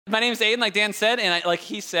My name's Aiden, like Dan said, and like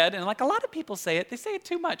he said, and like a lot of people say it, they say it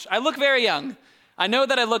too much. I look very young. I know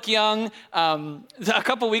that I look young. A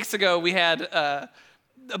couple weeks ago, we had a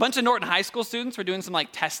bunch of Norton High School students were doing some like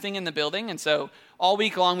testing in the building, and so all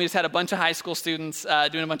week long we just had a bunch of high school students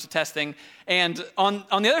doing a bunch of testing. And on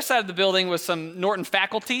the other side of the building was some Norton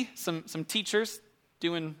faculty, some teachers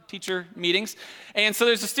doing teacher meetings. And so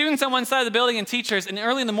there's the students on one side of the building and teachers. And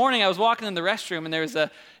early in the morning, I was walking in the restroom, and there was a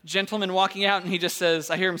gentleman walking out, and he just says,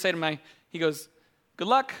 I hear him say he goes, "Good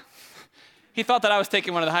luck." He thought that I was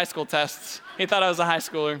taking one of the high school tests. He thought I was a high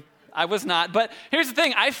schooler. I was not. But here's the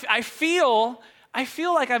thing. I feel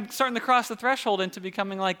like I'm starting to cross the threshold into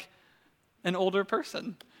becoming like an older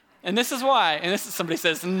person. And this is why. And somebody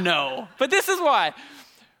says no. But this is why.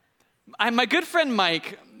 My good friend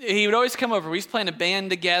Mike, he would always come over. We used to play in a band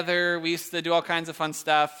together. We used to do all kinds of fun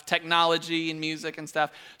stuff, technology and music and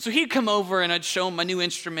stuff. So he'd come over and I'd show him my new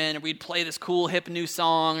instrument, or we'd play this cool, hip new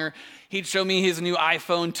song, or he'd show me his new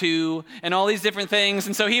iPhone 2 and all these different things.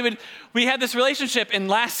 And so we had this relationship. And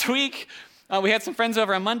last week, we had some friends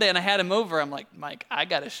over on Monday, and I had him over. I'm like, Mike, I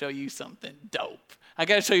got to show you something dope. I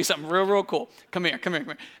got to show you something real, real cool. Come here.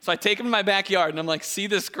 So I take him to my backyard, and I'm like, see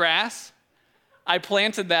this grass? I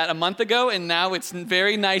planted that a month ago, and now it's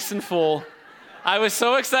very nice and full. I was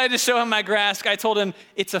so excited to show him my grass. I told him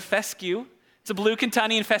it's a fescue. It's a blue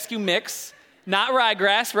Cantanian fescue mix, not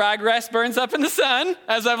ryegrass. Ryegrass burns up in the sun,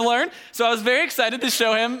 as I've learned. So I was very excited to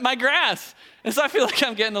show him my grass. And so I feel like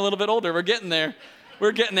I'm getting a little bit older. We're getting there.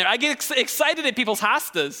 I get excited at people's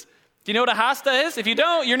hostas. Do you know what a hosta is? If you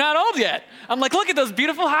don't, you're not old yet. I'm like, look at those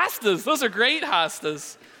beautiful hostas. Those are great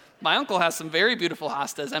hostas. My uncle has some very beautiful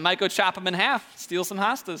hostas. I might go chop them in half, steal some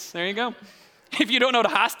hostas. There you go. If you don't know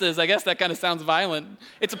what a hosta is, I guess that kind of sounds violent.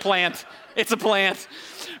 It's a plant.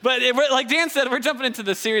 But like Dan said, we're jumping into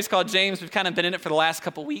the series called James. We've kind of been in it for the last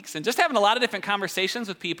couple weeks and just having a lot of different conversations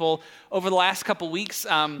with people over the last couple weeks.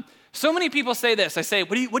 So many people say this. I say,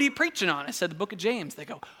 what are you preaching on? I said, the book of James. They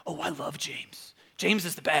go, oh, I love James. James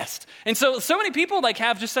is the best. And so many people like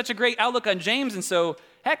have just such a great outlook on James. And so,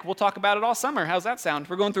 heck, we'll talk about it all summer. How's that sound?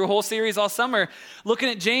 We're going through a whole series all summer looking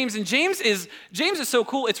at James. And James is so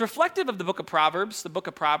cool. It's reflective of the book of Proverbs. The book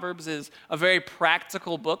of Proverbs is a very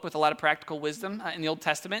practical book with a lot of practical wisdom in the Old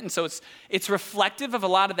Testament. And so it's reflective of a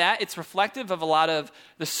lot of that. It's reflective of a lot of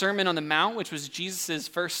the Sermon on the Mount, which was Jesus'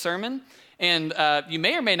 first sermon. And you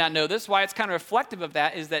may or may not know this. Why it's kind of reflective of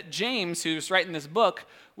that is that James, who's writing this book,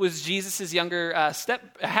 was Jesus' younger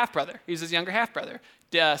half-brother. He was his younger half-brother.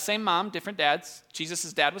 Same mom, different dads.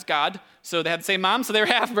 Jesus' dad was God, so they had the same mom, so they were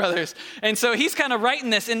half-brothers. And so he's kind of writing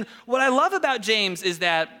this. And what I love about James is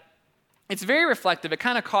that it's very reflective. It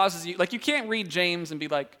kind of causes you, like you can't read James and be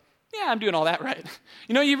like, yeah, I'm doing all that right.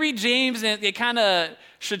 You know, you read James and it kind of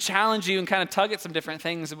should challenge you and kind of tug at some different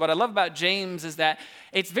things. And what I love about James is that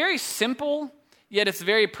it's very simple, yet it's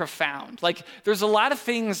very profound. Like there's a lot of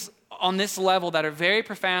things on this level that are very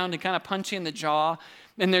profound and kind of punch you in the jaw.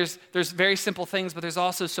 And there's very simple things, but there's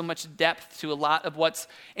also so much depth to a lot of what's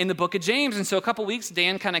in the book of James. And so a couple weeks,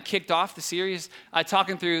 Dan kind of kicked off the series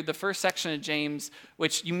talking through the first section of James,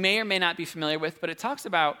 which you may or may not be familiar with, but it talks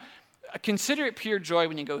about consider it pure joy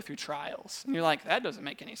when you go through trials. And you're like, that doesn't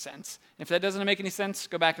make any sense. If that doesn't make any sense,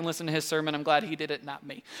 go back and listen to his sermon. I'm glad he did it, not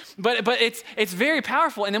me. But it's very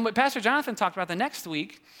powerful. And then what Pastor Jonathan talked about the next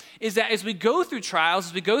week is that as we go through trials,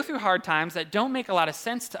 as we go through hard times that don't make a lot of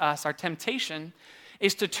sense to us, our temptation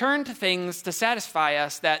is to turn to things to satisfy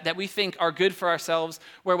us that we think are good for ourselves,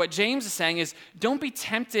 where what James is saying is don't be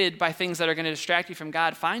tempted by things that are going to distract you from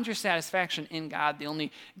God. Find your satisfaction in God, the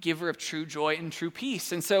only giver of true joy and true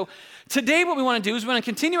peace. And so today what we want to do is we want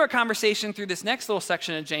to continue our conversation through this next little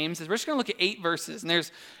section of James. We're just going to look at 8 verses.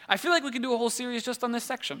 And I feel like we could do a whole series just on this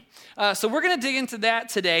section. So we're going to dig into that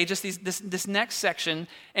today, just this next section.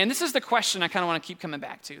 And this is the question I kind of want to keep coming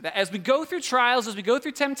back to. That as we go through trials, as we go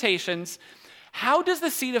through temptations, how does the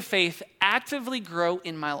seed of faith actively grow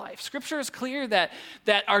in my life? Scripture is clear that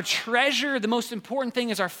our treasure, the most important thing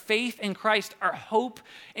is our faith in Christ, our hope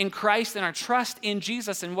in Christ, and our trust in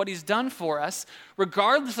Jesus and what he's done for us,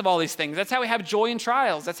 regardless of all these things. That's how we have joy in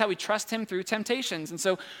trials. That's how we trust him through temptations. And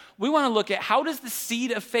so we want to look at how does the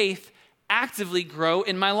seed of faith actively grow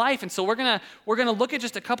in my life? And so we're gonna look at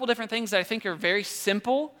just a couple different things that I think are very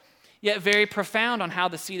simple, yet very profound on how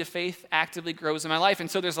the seed of faith actively grows in my life. And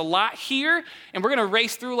so there's a lot here, and we're going to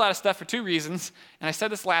race through a lot of stuff for 2 reasons. And I said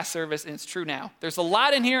this last service, and it's true now. There's a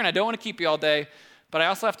lot in here, and I don't want to keep you all day, but I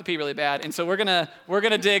also have to pee really bad. And so we're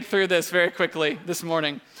gonna dig through this very quickly this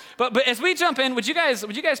morning. But as we jump in, would you guys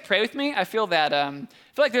pray with me? I feel that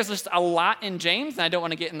like there's just a lot in James, and I don't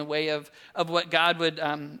want to get in the way of what God would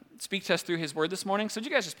speak to us through his word this morning. So would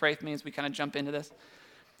you guys just pray with me as we kind of jump into this?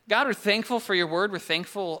 God, we're thankful for your word. We're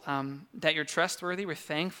thankful that you're trustworthy. We're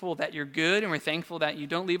thankful that you're good, and we're thankful that you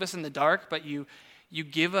don't leave us in the dark, but you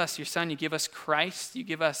give us your son, you give us Christ, you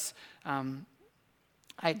give us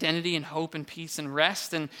identity and hope and peace and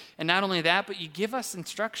rest. And not only that, but you give us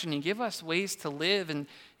instruction. You give us ways to live and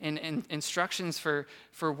instructions for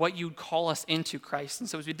what you'd call us into Christ. And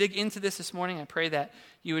so as we dig into this morning, I pray that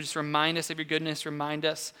you would just remind us of your goodness, remind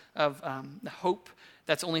us of the hope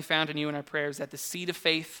that's only found in you in our prayers, that the seed of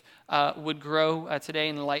faith would grow today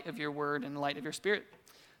in the light of your word and the light of your spirit.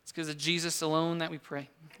 It's because of Jesus alone that we pray.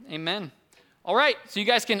 Amen. All right, so you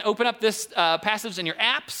guys can open up this passage in your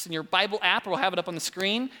apps, in your Bible app, or we'll have it up on the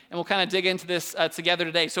screen, and we'll kind of dig into this together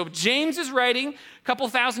today. So James is writing a couple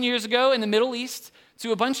thousand years ago in the Middle East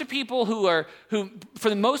to a bunch of people who for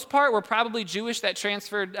the most part, were probably Jewish that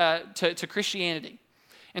transferred to Christianity.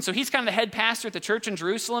 And so he's kind of the head pastor at the church in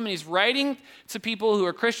Jerusalem, and he's writing to people who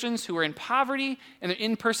are Christians, who are in poverty, and they're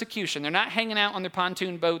in persecution. They're not hanging out on their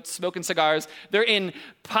pontoon boats, smoking cigars. They're in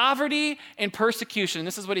poverty and persecution. And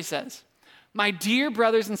this is what he says. My dear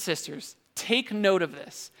brothers and sisters, take note of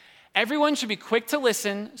this. Everyone should be quick to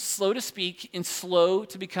listen, slow to speak, and slow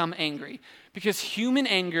to become angry, because human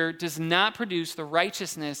anger does not produce the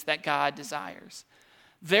righteousness that God desires.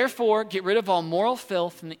 Therefore, get rid of all moral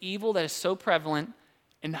filth and the evil that is so prevalent,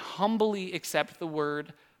 and humbly accept the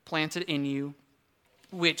word planted in you,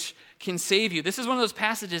 which can save you. This is one of those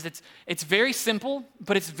passages it's very simple,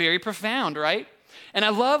 but it's very profound, right? And I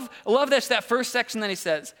love that first section that he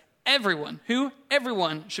says, everyone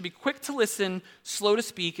should be quick to listen, slow to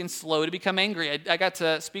speak, and slow to become angry. I got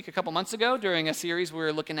to speak a couple months ago during a series we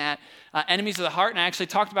were looking at enemies of the heart, and I actually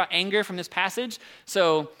talked about anger from this passage.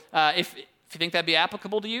 So if you think that'd be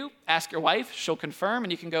applicable to you, ask your wife. She'll confirm,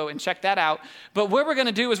 and you can go and check that out. But what we're going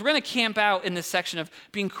to do is we're going to camp out in this section of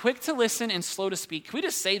being quick to listen and slow to speak. Can we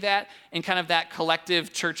just say that in kind of that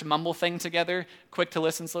collective church mumble thing together? Quick to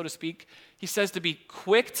listen, slow to speak. He says to be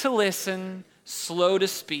quick to listen, slow to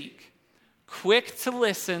speak. Quick to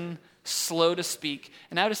listen, slow to speak.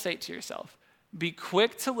 And now just say it to yourself. Be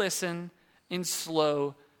quick to listen and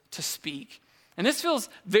slow to speak. And this feels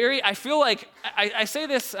I feel like, I say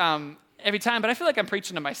this every time, but I feel like I'm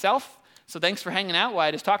preaching to myself. So thanks for hanging out while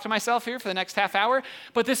I just talk to myself here for the next half hour.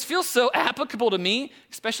 But this feels so applicable to me,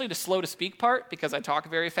 especially the slow to speak part, because I talk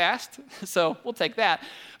very fast. So we'll take that.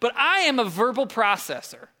 But I am a verbal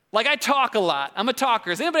processor. Like, I talk a lot. I'm a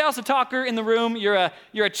talker. Is anybody else a talker in the room? You're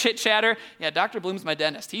a chit-chatter? Yeah, Dr. Bloom's my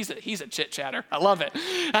dentist. He's a chit-chatter. I love it.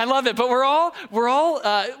 But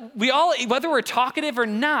we all, whether we're talkative or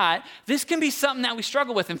not, this can be something that we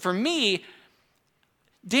struggle with. And for me,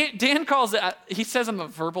 Dan calls it, he says I'm a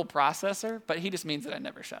verbal processor, but he just means that I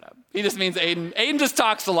never shut up. He just means Aiden. Aiden just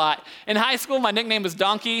talks a lot. In high school, my nickname was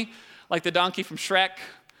Donkey, like the donkey from Shrek,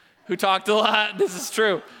 who talked a lot. This is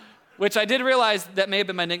true. Which I did realize that may have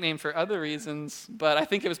been my nickname for other reasons, but I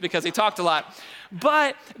think it was because he talked a lot.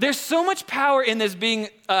 But there's so much power in this being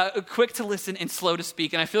quick to listen and slow to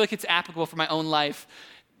speak, and I feel like it's applicable for my own life.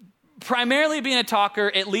 Primarily being a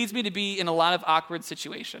talker, it leads me to be in a lot of awkward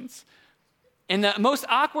situations. And the most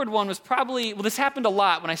awkward one was this happened a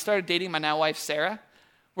lot when I started dating my now wife, Sarah,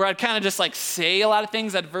 where I'd kind of just like say a lot of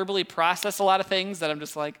things, I'd verbally process a lot of things that I'm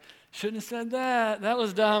just like, shouldn't have said that. That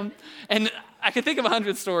was dumb. And I could think of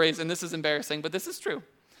 100 stories, and this is embarrassing, but this is true.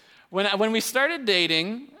 When we started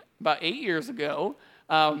dating about 8 years ago,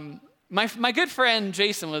 my good friend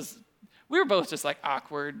Jason we were both just like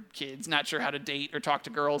awkward kids, not sure how to date or talk to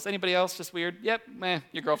girls. Anybody else just weird? Yep,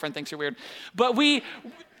 your girlfriend thinks you're weird. But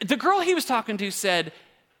the girl he was talking to said,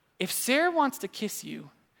 if Sarah wants to kiss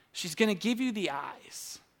you, she's going to give you the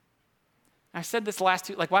eyes. I said this last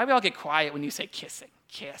week, like, why do we all get quiet when you say kissing?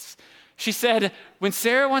 Kiss. She said, when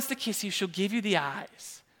Sarah wants to kiss you, she'll give you the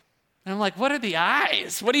eyes. And I'm like, what are the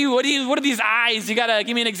eyes? What are these eyes? You got to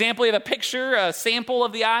give me an example. You have a picture, a sample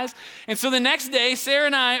of the eyes. And so the next day, Sarah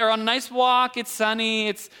and I are on a nice walk. It's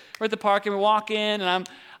sunny. We're at the park, and we walk in, and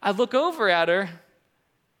I look over at her,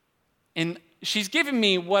 and she's giving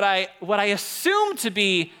me what I assume to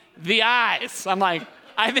be the eyes. I'm like,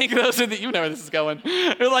 I think those are you know where this is going.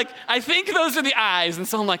 They're like, I think those are the eyes. And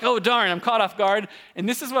so I'm like, oh, darn, I'm caught off guard. And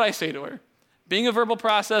this is what I say to her. Being a verbal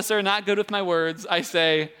processor, not good with my words, I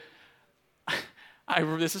say,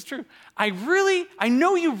 this is true. I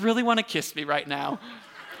know you really want to kiss me right now.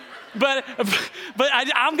 But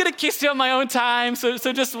I'm going to kiss you on my own time, so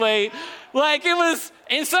just wait. Like it was,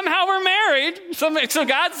 and somehow we're married. So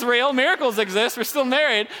God's real, miracles exist, we're still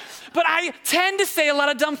married. But I tend to say a lot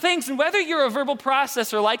of dumb things, and whether you're a verbal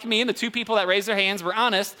processor like me and the two people that raised their hands were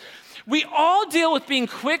honest, we all deal with being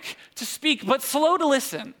quick to speak but slow to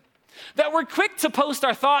listen. That we're quick to post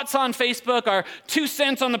our thoughts on Facebook, our 2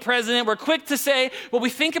 cents on the president. We're quick to say what we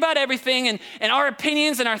think about everything and our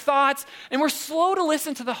opinions and our thoughts. And we're slow to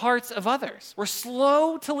listen to the hearts of others. We're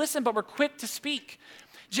slow to listen, but we're quick to speak.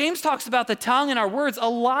 James talks about the tongue and our words a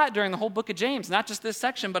lot during the whole book of James, not just this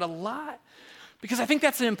section, but a lot. Because I think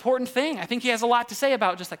that's an important thing. I think he has a lot to say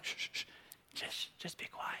about just like, shh, just be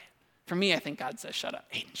quiet. For me, I think God says, shut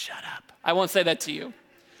up. Aiden, shut up. I won't say that to you.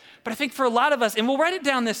 But I think for a lot of us, and we'll write it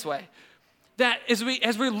down this way, that as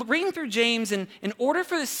we're reading through James, and in order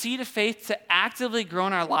for the seed of faith to actively grow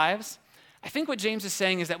in our lives, I think what James is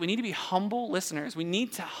saying is that we need to be humble listeners. We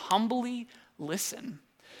need to humbly listen.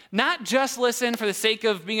 Not just listen for the sake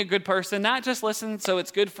of being a good person, not just listen so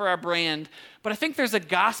it's good for our brand, but I think there's a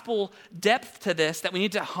gospel depth to this that we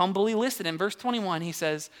need to humbly listen. In verse 21, he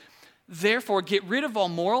says, therefore, get rid of all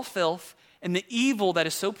moral filth and the evil that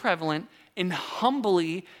is so prevalent, and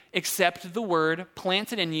humbly accept the word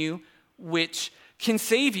planted in you, which can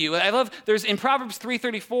save you. I love, there's in Proverbs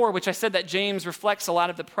 3:34, which I said that James reflects a lot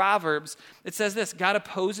of the Proverbs. It says this, God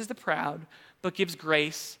opposes the proud, but gives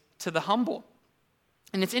grace to the humble.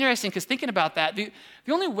 And it's interesting because thinking about that, the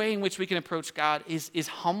only way in which we can approach God is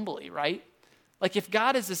humbly, right? Like if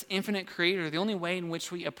God is this infinite creator, the only way in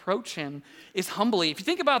which we approach him is humbly. If you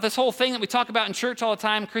think about this whole thing that we talk about in church all the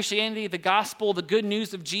time, Christianity, the gospel, the good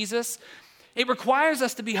news of Jesus, it requires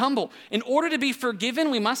us to be humble. In order to be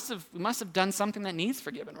forgiven, we must have done something that needs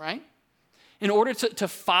forgiven, right? In order to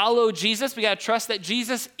follow Jesus, we got to trust that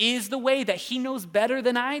Jesus is the way, that he knows better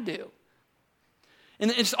than I do. And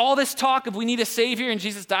it's all this talk of we need a savior and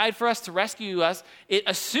Jesus died for us to rescue us. It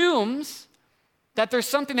assumes that there's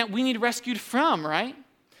something that we need rescued from, right?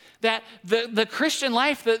 That the Christian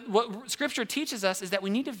life, that what Scripture teaches us is that we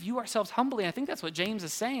need to view ourselves humbly. And I think that's what James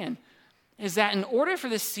is saying, is that in order for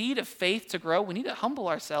the seed of faith to grow, we need to humble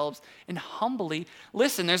ourselves and humbly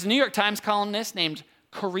listen. There's a New York Times columnist named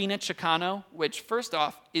Corina Chicano, which first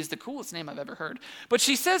off is the coolest name I've ever heard. But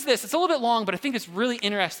she says this, it's a little bit long, but I think it's really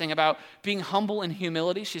interesting about being humble and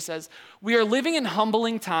humility. She says, we are living in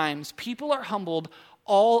humbling times. People are humbled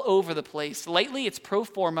all over the place. Lately, it's pro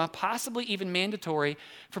forma, possibly even mandatory,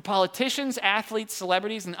 for politicians, athletes,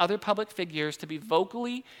 celebrities, and other public figures to be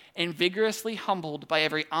vocally and vigorously humbled by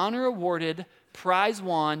every honor awarded, prize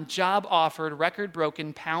won, job offered, record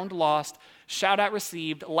broken, pound lost, shout out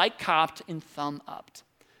received, like copped, and thumb upped.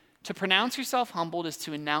 To pronounce yourself humbled is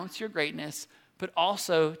to announce your greatness, but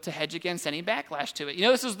also to hedge against any backlash to it. You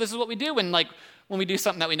know, this is what we do when we do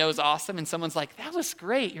something that we know is awesome and someone's like, that was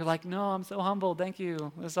great. You're like, no, I'm so humbled. Thank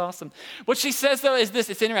you. It was awesome. What she says, though, is this.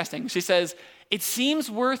 It's interesting. She says, it seems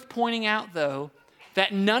worth pointing out, though,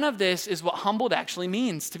 that none of this is what humbled actually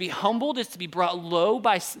means. To be humbled is to be brought low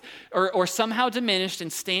by or somehow diminished in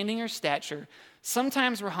standing or stature.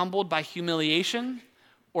 Sometimes we're humbled by humiliation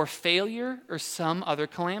or failure or some other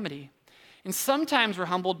calamity. And sometimes we're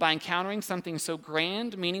humbled by encountering something so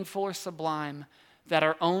grand, meaningful, or sublime that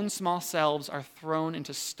our own small selves are thrown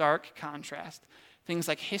into stark contrast. Things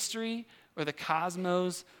like history or the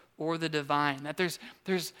cosmos or the divine. That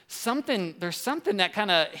there's something that kind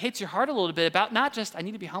of hits your heart a little bit about not just, I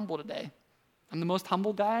need to be humble today. I'm the most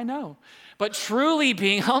humble guy I know. But truly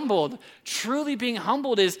being humbled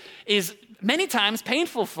is many times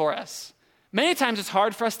painful for us. Many times it's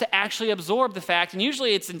hard for us to actually absorb the fact, and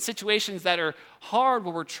usually it's in situations that are hard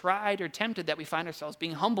where we're tried or tempted that we find ourselves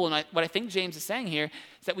being humble. And what I think James is saying here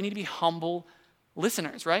is that we need to be humble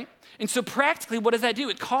listeners, right? And so practically, what does that do?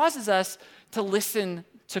 It causes us to listen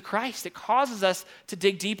to Christ. It causes us to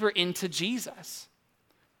dig deeper into Jesus.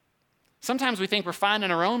 Sometimes we think we're fine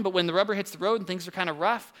on our own, but when the rubber hits the road and things are kind of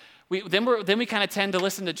rough, then we kind of tend to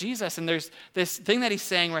listen to Jesus. And there's this thing that he's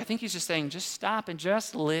saying where I think he's just saying, just stop and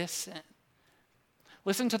just listen.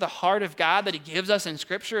 Listen to the heart of God that he gives us in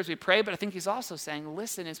Scripture as we pray, but I think he's also saying,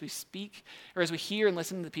 listen as we speak, or as we hear and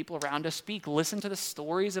listen to the people around us speak. Listen to the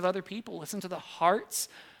stories of other people. Listen to the hearts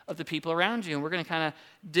of the people around you. And we're going to kind of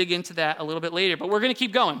dig into that a little bit later, but we're going to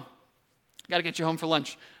keep going. Got to get you home for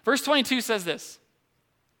lunch. Verse 22 says this,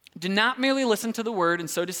 do not merely listen to the word and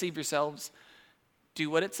so deceive yourselves. Do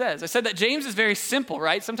what it says. I said that James is very simple,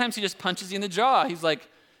 right? Sometimes he just punches you in the jaw. He's like,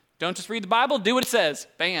 don't just read the Bible, do what it says.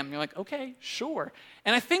 Bam. You're like, okay, sure.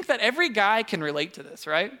 And I think that every guy can relate to this,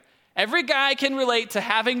 right? Every guy can relate to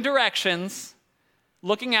having directions,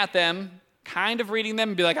 looking at them, kind of reading them,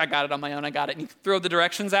 and be like, I got it on my own, I got it. And you throw the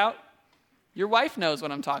directions out. Your wife knows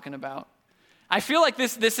what I'm talking about. I feel like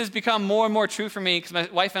this has become more and more true for me because my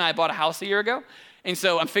wife and I bought a house a year ago. And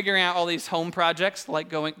so I'm figuring out all these home projects like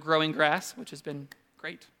growing grass, which has been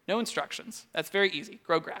great. No instructions. That's very easy.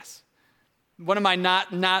 Grow grass. One of my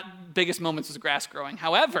not biggest moments was grass growing.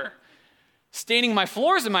 However, Staining my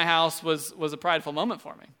floors in my house was a prideful moment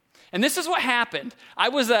for me. And this is what happened. I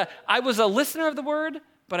was a listener of the word,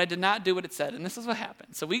 but I did not do what it said. And this is what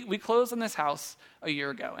happened. So we closed on this house a year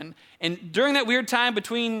ago. And during that weird time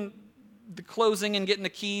between the closing and getting the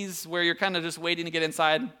keys where you're kind of just waiting to get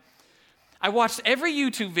inside, I watched every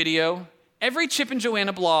YouTube video, every Chip and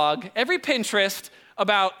Joanna blog, every Pinterest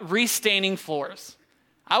about restaining floors.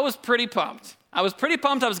 I was pretty pumped. I was going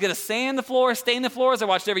to stain the floors. I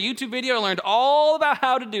watched every YouTube video. I learned all about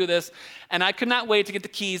how to do this, and I could not wait to get the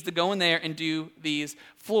keys to go in there and do these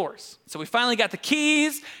floors. So we finally got the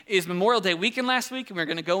keys. It was Memorial Day weekend last week, and we were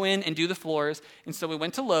going to go in and do the floors. And so we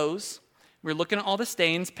went to Lowe's. We were looking at all the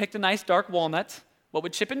stains, picked a nice dark walnut. What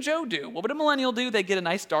would Chip and Joe do? What would a millennial do? They'd get a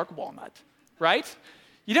nice dark walnut, right?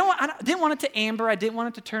 I didn't want it to amber. I didn't want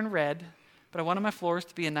it to turn red, but I wanted my floors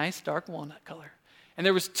to be a nice dark walnut color. And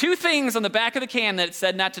there was two things on the back of the can that it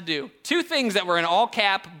said not to do. Two things that were in all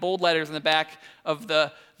cap, bold letters in the back of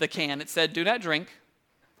the can. It said, do not drink.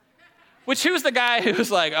 Which, who's the guy who was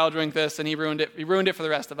like, I'll drink this, and he ruined it. He ruined it for the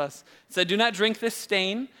rest of us. It said, do not drink this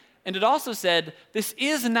stain. And it also said, this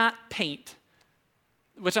is not paint.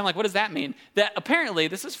 Which I'm like, what does that mean? That apparently,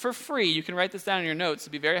 this is for free. You can write this down in your notes.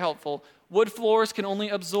 It'd be very helpful. Wood floors can only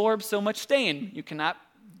absorb so much stain. You cannot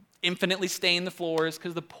infinitely stain the floors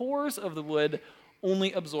because the pores of the wood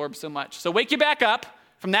only absorb so much. So wake you back up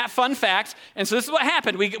from that fun fact. And so this is what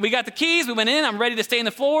happened. We got the keys. We went in. I'm ready to stain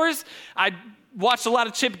the floors. I watched a lot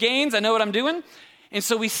of Chip Gaines. I know what I'm doing. And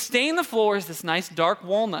so we stain the floors this nice dark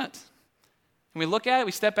walnut. And we look at it.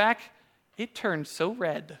 We step back. It turned so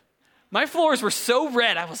red. My floors were so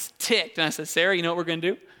red. I was ticked. And I said, Sarah, you know what we're going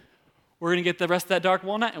to do? We're going to get the rest of that dark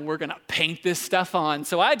walnut and we're going to paint this stuff on.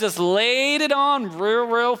 So I just laid it on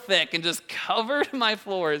real thick and just covered my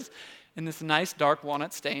floors in this nice dark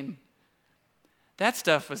walnut stain. That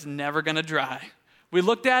stuff was never going to dry. We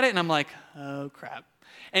looked at it and I'm like, oh crap.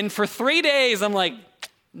 And for 3 days, I'm like,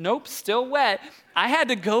 nope, still wet. I had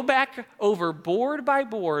to go back over board by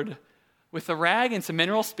board with a rag and some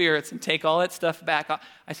mineral spirits and take all that stuff back.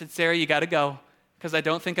 I said, Sarah, you got to go because I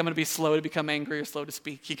don't think I'm going to be slow to become angry or slow to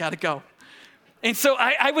speak. You got to go. And so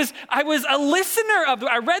I was a listener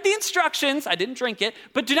I read the instructions. I didn't drink it,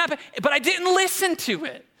 but I didn't listen to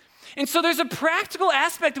it. And so there's a practical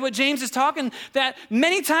aspect of what James is talking that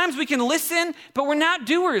many times we can listen, but we're not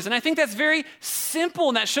doers. And I think that's very simple,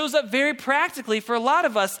 and that shows up very practically for a lot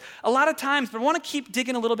of us a lot of times. But I want to keep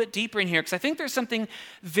digging a little bit deeper in here because I think there's something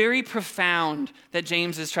very profound that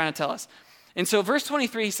James is trying to tell us. And so verse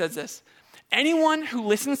 23 says this, anyone who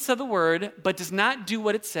listens to the word but does not do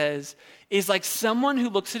what it says is like someone who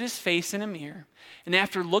looks at his face in a mirror and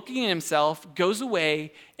after looking at himself goes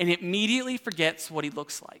away and immediately forgets what he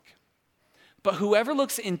looks like. But whoever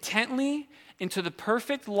looks intently into the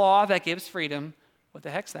perfect law that gives freedom, what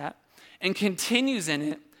the heck's that, and continues in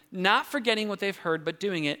it, not forgetting what they've heard, but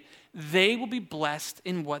doing it, they will be blessed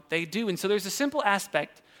in what they do. And so there's a simple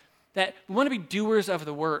aspect that we want to be doers of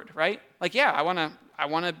the word, right? Like, yeah, I want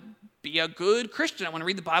to be a good Christian. I want to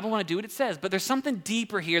read the Bible. I want to do what it says. But there's something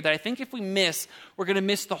deeper here that I think if we miss, we're going to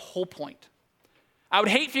miss the whole point. I would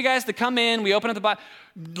hate for you guys to come in, we open up the Bible.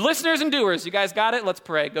 Listeners and doers, you guys got it? Let's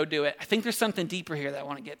pray. Go do it. I think there's something deeper here that I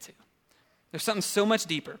want to get to. There's something so much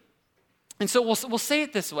deeper. And so we'll say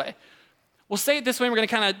it this way. We're going to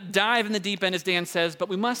kind of dive in the deep end, as Dan says, but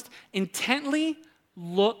we must intently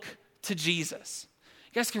look to Jesus.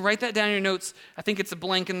 You guys can write that down in your notes. I think it's a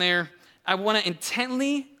blank in there. I want to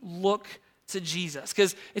intently look to Jesus.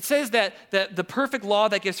 Because it says that the perfect law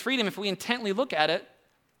that gives freedom, if we intently look at it,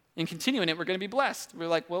 and continue in it, we're going to be blessed. We're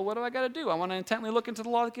like, well, what do I got to do? I want to intently look into the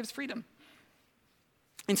law that gives freedom.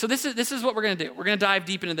 And so this is what we're going to do. We're going to dive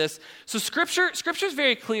deep into this. So Scripture is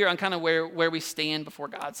very clear on kind of where we stand before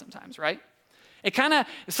God sometimes, right? It kind of,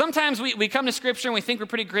 sometimes we come to Scripture and we think we're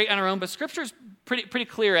pretty great on our own, but Scripture's pretty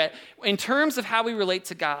clear in terms of how we relate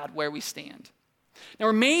to God, where we stand. Now,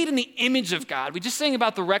 we're made in the image of God. We just sang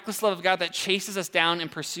about the reckless love of God that chases us down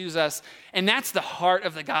and pursues us, and that's the heart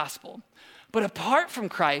of the gospel. But apart from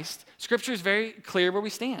Christ, Scripture is very clear where we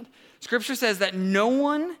stand. Scripture says that no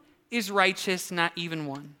one is righteous, not even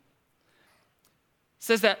one. It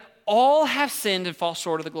says that all have sinned and fall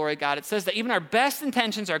short of the glory of God. It says that even our best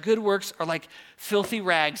intentions, our good works, are like filthy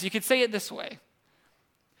rags. You could say it this way,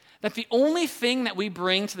 that the only thing that we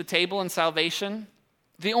bring to the table in salvation,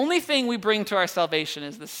 the only thing we bring to our salvation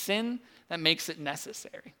is the sin that makes it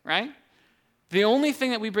necessary, right? The only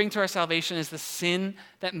thing that we bring to our salvation is the sin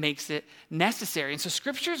that makes it necessary. And so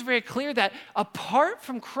Scripture is very clear that apart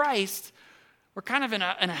from Christ, we're kind of in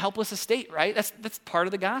a helpless estate, right? That's part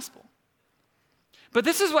of the gospel. But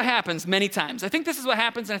this is what happens many times. I think this is what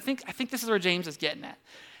happens, and I think this is where James is getting at.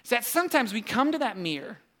 is that sometimes we come to that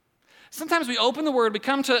mirror. Sometimes we open the Word, we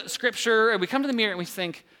come to Scripture, or we come to the mirror and we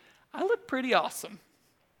think, I look pretty awesome.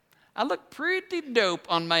 I look pretty dope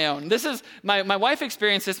on my own. This is, my wife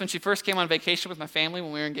experienced this when she first came on vacation with my family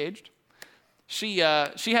when we were engaged. She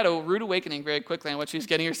had a rude awakening very quickly on what she was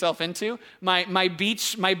getting herself into. My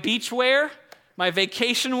beach wear, my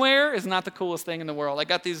vacation wear is not the coolest thing in the world. I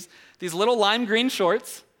got these little lime green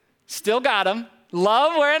shorts, still got them,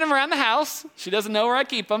 love wearing them around the house. She doesn't know where I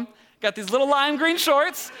keep them. Got these little lime green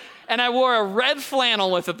shorts, and I wore a red flannel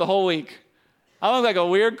with it the whole week. I look like a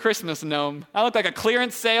weird Christmas gnome. I look like a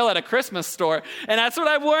clearance sale at a Christmas store. And that's what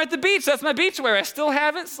I wore at the beach. That's my beach wear. I still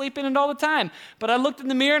have it, sleep in it all the time. But I looked in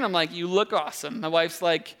the mirror and I'm like, you look awesome. My wife's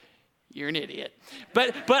like, you're an idiot.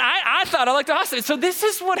 But I thought I looked awesome. So this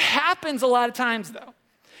is what happens a lot of times though,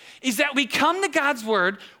 is that we come to God's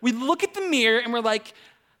word, we look at the mirror and we're like,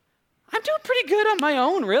 I'm doing pretty good on my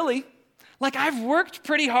own, really. Like I've worked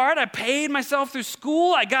pretty hard. I paid myself through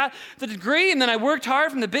school. I got the degree and then I worked hard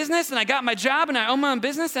from the business and I got my job and I own my own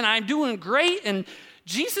business and I'm doing great and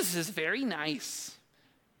Jesus is very nice.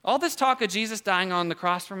 All this talk of Jesus dying on the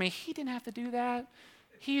cross for me, he didn't have to do that.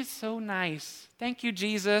 He is so nice. Thank you,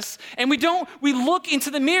 Jesus. And we look into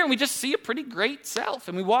the mirror and we just see a pretty great self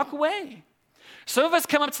and we walk away. Some of us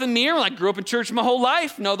come up to the mirror, like grew up in church my whole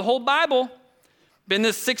life, know the whole Bible. Been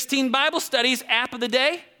to 16 Bible studies, app of the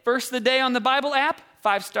day. Verse of the day on the Bible app,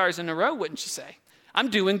 5 stars in a row, wouldn't you say? I'm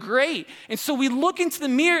doing great. And so we look into the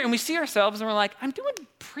mirror and we see ourselves and we're like, I'm doing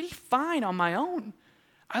pretty fine on my own.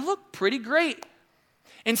 I look pretty great.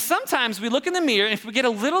 And sometimes we look in the mirror and if we get a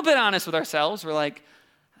little bit honest with ourselves, we're like,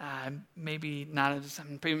 maybe not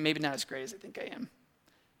as great as I think I am.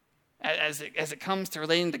 As it comes to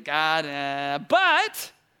relating to God,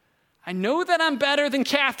 but I know that I'm better than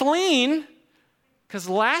Kathleen. Because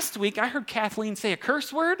last week I heard Kathleen say a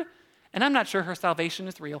curse word, and I'm not sure her salvation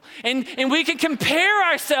is real. And we can compare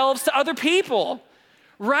ourselves to other people,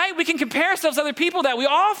 right? We can compare ourselves to other people that we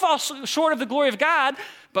all fall short of the glory of God,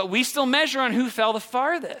 but we still measure on who fell the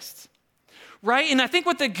farthest, right? And I think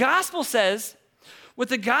what the gospel says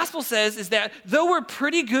is that though we're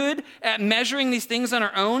pretty good at measuring these things on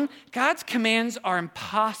our own, God's commands are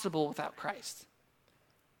impossible without Christ.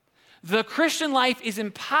 The Christian life is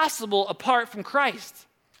impossible apart from Christ.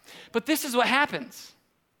 But this is what happens.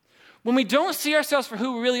 When we don't see ourselves for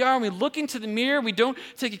who we really are, and we look into the mirror, we don't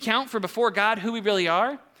take account for before God who we really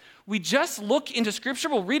are, we just look into Scripture,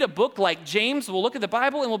 we'll read a book like James, we'll look at the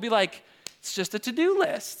Bible, and we'll be like, it's just a to-do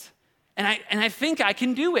list. And I think I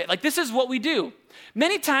can do it. Like, this is what we do.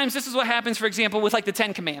 Many times, this is what happens, for example, with like the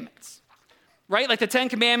 10 Commandments, right? Like the 10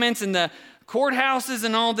 Commandments and the courthouses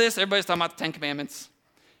and all this, everybody's talking about the 10 Commandments.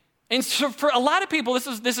 And so for a lot of people,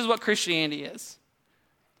 this is what Christianity is.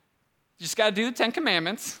 You just got to do the 10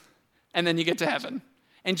 Commandments, and then you get to heaven.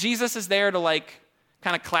 And Jesus is there to like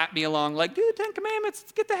kind of clap me along, like, do the 10 Commandments,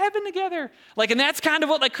 let's get to heaven together. Like, and that's kind of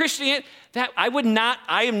what like Christianity, I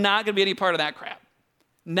am not going to be any part of that crap.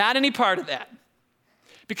 Not any part of that.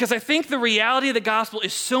 Because I think the reality of the gospel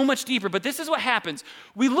is so much deeper. But this is what happens.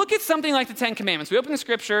 We look at something like the 10 Commandments. We open the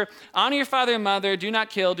Scripture, honor your father and mother, do not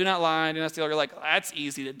kill, do not lie, do not steal. You're like, that's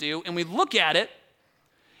easy to do. And we look at it,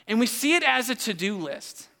 and we see it as a to-do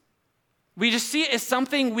list. We just see it as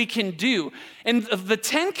something we can do. And the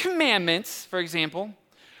 10 Commandments, for example,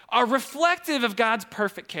 are reflective of God's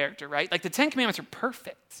perfect character, right? Like the 10 Commandments are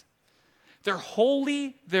perfect. They're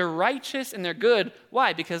holy, they're righteous, and they're good.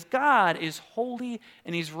 Why? Because God is holy,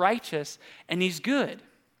 and he's righteous, and he's good.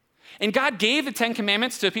 And God gave the 10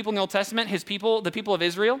 Commandments to people in the Old Testament, his people, the people of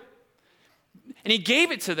Israel. And he gave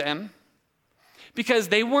it to them because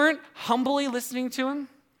they weren't humbly listening to him,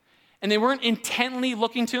 and they weren't intently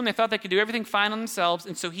looking to him. They thought they could do everything fine on themselves,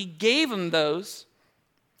 and so he gave them those,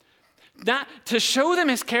 not to show them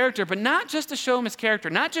his character, but not just to show them his character,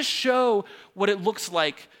 not just show what it looks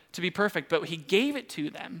like to be perfect, but he gave it to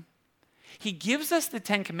them. He gives us the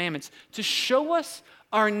 10 Commandments to show us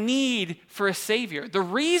our need for a Savior. The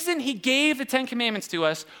reason he gave the 10 Commandments to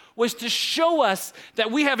us was to show us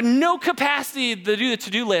that we have no capacity to do the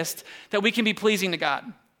to-do list, that we can be pleasing to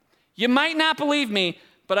God. You might not believe me,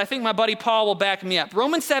 but I think my buddy Paul will back me up.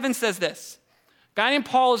 Romans 7 says this. A guy named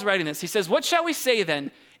Paul is writing this. He says, what shall we say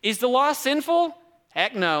then? Is the law sinful?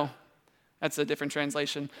 Heck no. That's a different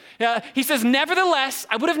translation. He says, nevertheless,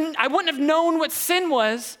 I wouldn't have known what sin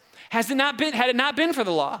was had it not been for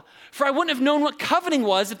the law. For I wouldn't have known what coveting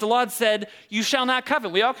was if the law had said, you shall not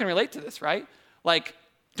covet. We all can relate to this, right? Like,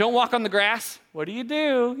 don't walk on the grass. What do? You walk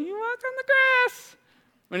on the grass.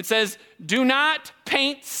 When it says, do not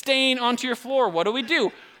paint stain onto your floor, what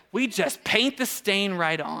do? We just paint the stain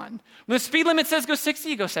right on. When the speed limit says go 60,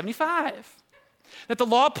 you go 75. That the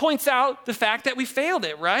law points out the fact that we failed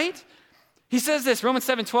it, right? He says this, Romans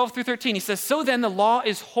 7:12-13. He says, so then the law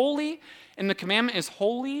is holy and the commandment is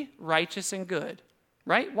holy, righteous, and good.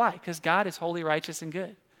 Right? Why? Because God is holy, righteous, and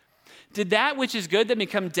good. Did that which is good then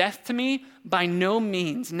become death to me? By no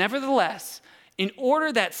means. Nevertheless, in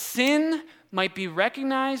order that sin might be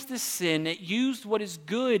recognized as sin, it used what is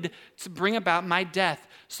good to bring about my death,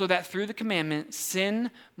 so that through the commandment, sin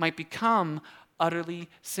might become utterly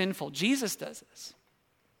sinful. Jesus does this.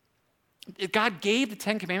 God gave the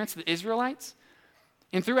 10 Commandments to the Israelites,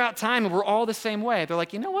 and throughout time, we're all the same way. They're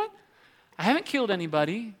like, you know what? I haven't killed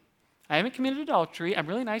anybody. I haven't committed adultery. I'm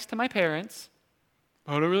really nice to my parents.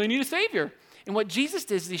 I don't really need a Savior. And what Jesus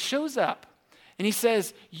does is he shows up, and he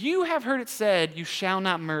says, you have heard it said, you shall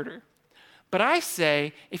not murder. But I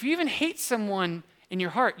say, if you even hate someone in your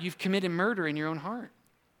heart, you've committed murder in your own heart.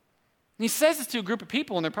 And he says this to a group of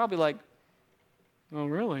people, and they're probably like, oh,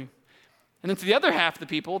 really? And then to the other half of the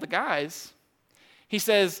people, the guys, he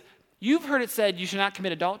says, you've heard it said you should not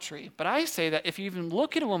commit adultery. But I say that if you even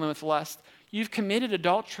look at a woman with lust, you've committed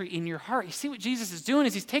adultery in your heart. You see what Jesus is doing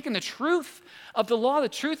is he's taking the truth of the law, the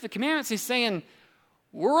truth of the commandments. He's saying,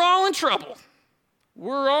 we're all in trouble.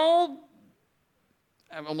 I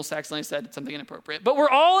almost accidentally said something inappropriate, but we're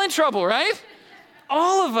all in trouble, right?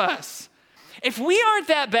 All of us. If we aren't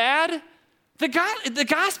that bad, the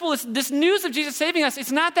gospel, this news of Jesus saving us,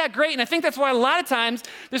 it's not that great. And I think that's why a lot of times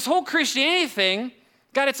this whole Christianity thing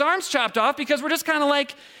got its arms chopped off, because we're just kind of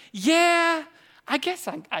like, yeah, I guess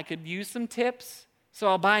I could use some tips, so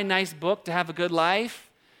I'll buy a nice book to have a good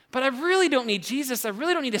life. But I really don't need Jesus. I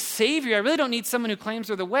really don't need a Savior. I really don't need someone who claims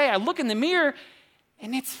they're the way. I look in the mirror,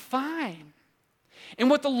 and it's fine. And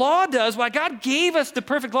what the law does, why God gave us the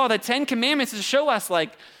perfect law, the 10 Commandments, is to show us,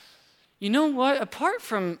 like, you know what? Apart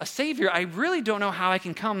from a Savior, I really don't know how I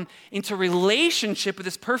can come into relationship with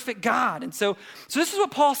this perfect God. And so this is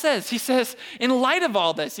what Paul says. He says, in light of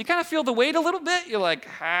all this, you kind of feel the weight a little bit. You're like,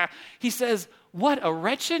 He says, what a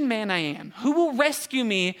wretched man I am. Who will rescue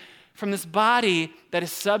me from this body that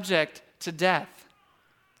is subject to death?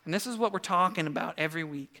 And this is what we're talking about every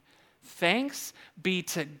week. Thanks be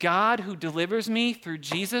to God who delivers me through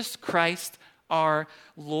Jesus Christ our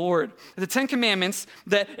Lord. The 10 Commandments,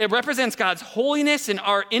 that it represents God's holiness and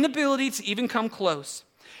our inability to even come close.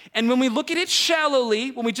 And when we look at it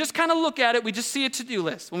shallowly, when we just kind of look at it, we just see a to-do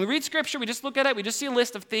list. When we read Scripture, we just look at it, we just see a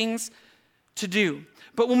list of things to do.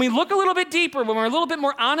 But when we look a little bit deeper, when we're a little bit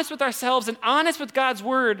more honest with ourselves and honest with God's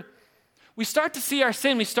word, we start to see our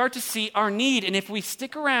sin, we start to see our need. And if we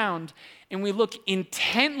stick around and we look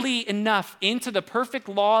intently enough into the perfect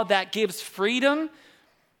law that gives freedom,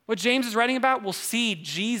 what James is writing about, we'll see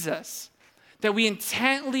Jesus. That we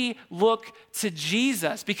intently look to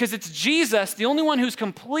Jesus, because it's Jesus, the only one who's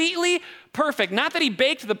completely perfect. Not that he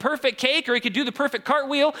baked the perfect cake or he could do the perfect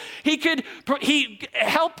cartwheel. He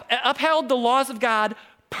upheld the laws of God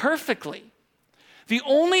perfectly. The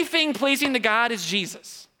only thing pleasing to God is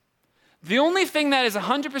Jesus. The only thing that is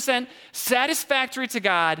 100% satisfactory to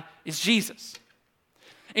God is Jesus.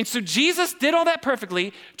 And so Jesus did all that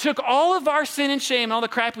perfectly, took all of our sin and shame and all the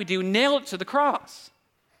crap we do, nailed it to the cross.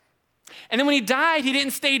 And then when he died, he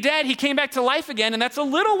didn't stay dead. He came back to life again. And that's a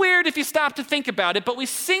little weird if you stop to think about it, but we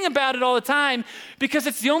sing about it all the time because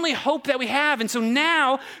it's the only hope that we have. And so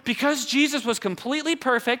now, because Jesus was completely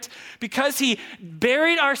perfect, because he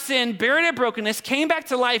buried our sin, buried our brokenness, came back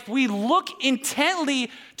to life, we look intently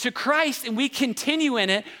to Christ and we continue in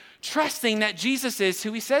it, trusting that Jesus is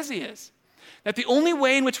who he says he is. That the only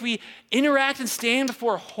way in which we interact and stand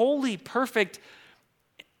before a holy, perfect,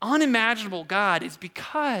 unimaginable God is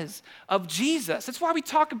because of Jesus. That's why we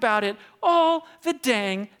talk about it all the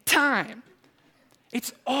dang time.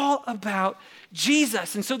 It's all about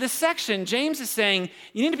Jesus. And so this section, James is saying,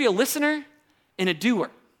 you need to be a listener and a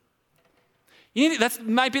doer. That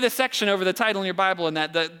might be the section over the title in your Bible in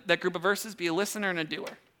that group of verses, be a listener and a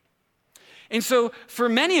doer. And so for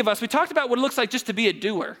many of us, we talked about what it looks like just to be a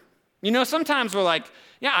doer. You know, sometimes we're like,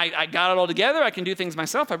 yeah, I got it all together. I can do things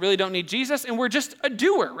myself. I really don't need Jesus. And we're just a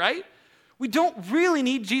doer, right? We don't really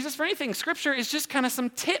need Jesus for anything. Scripture is just kind of some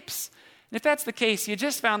tips. And if that's the case, you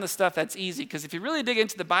just found the stuff that's easy. Because if you really dig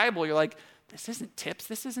into the Bible, you're like, this isn't tips.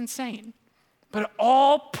 This is insane. But it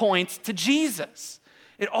all points to Jesus.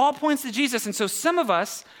 It all points to Jesus. And so some of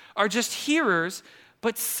us are just hearers,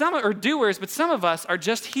 but some are doers, but some of us are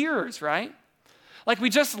just hearers, right? Like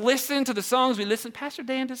we just listen to the songs, we listen, Pastor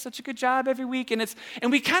Dan does such a good job every week, and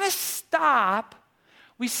we kind of stop.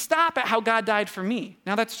 We stop at how God died for me.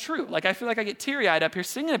 Now that's true. Like I feel like I get teary-eyed up here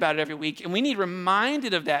singing about it every week, and we need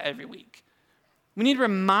reminded of that every week. We need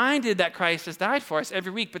reminded that Christ has died for us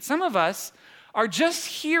every week. But some of us are just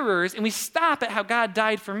hearers and we stop at how God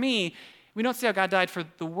died for me, we don't see how God died for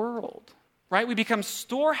the world, right? We become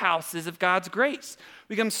storehouses of God's grace.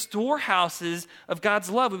 We become storehouses of God's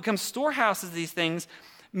love. We become storehouses of these things.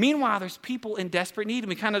 Meanwhile, there's people in desperate need, and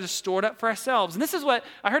we kind of just store it up for ourselves. And this is what,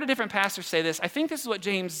 I heard a different pastor say this. I think this is what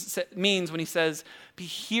James means when he says, be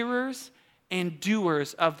hearers and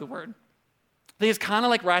doers of the word. I think it's kind of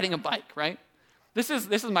like riding a bike, right? This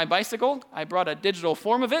is my bicycle. I brought a digital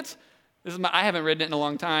form of it. I haven't ridden it in a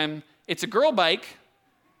long time. It's a girl bike.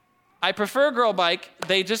 I prefer a girl bike.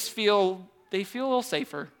 They feel a little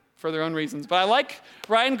safer for their own reasons. But I like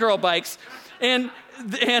riding girl bikes. And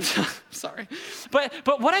sorry. But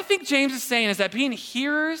what I think James is saying is that being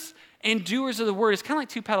hearers and doers of the word is kind of like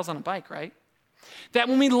two pedals on a bike, right? That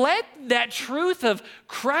when we let that truth of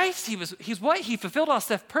Christ, he fulfilled all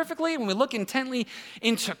stuff perfectly. When we look intently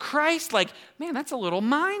into Christ, like, man, that's a little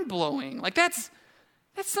mind-blowing. Like that's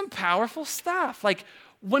some powerful stuff. Like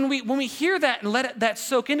when we hear that and let that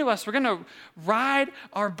soak into us, we're going to ride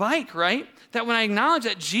our bike, right? That when I acknowledge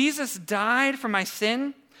that Jesus died for my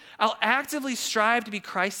sin, I'll actively strive to be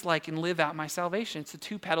Christ-like and live out my salvation. It's the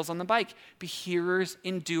two pedals on the bike. Be hearers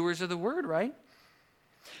and doers of the word, right?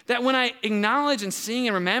 That when I acknowledge and sing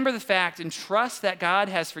and remember the fact and trust that God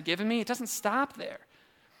has forgiven me, it doesn't stop there.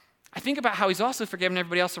 I think about how he's also forgiven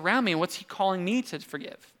everybody else around me and what's he calling me to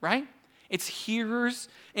forgive, right? It's hearers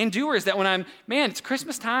and doers. That when it's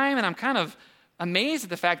Christmas time and I'm kind of amazed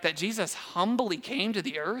at the fact that Jesus humbly came to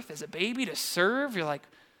the earth as a baby to serve. You're like,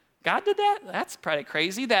 God did that? That's pretty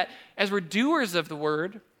crazy. That as we're doers of the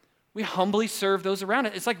word, we humbly serve those around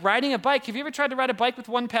it. It's like riding a bike. Have you ever tried to ride a bike with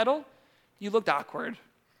one pedal? You looked awkward.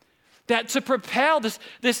 That to propel this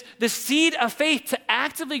seed of faith to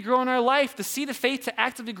actively grow in our life, the seed of faith to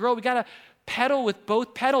actively grow, we got to pedal with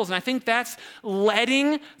both pedals. And I think that's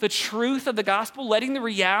letting the truth of the gospel, letting the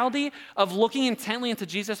reality of looking intently into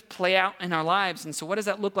Jesus play out in our lives. And so what does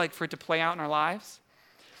that look like for it to play out in our lives?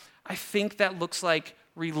 I think that looks like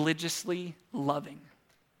religiously loving.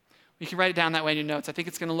 You can write it down that way in your notes. I think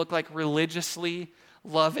it's going to look like religiously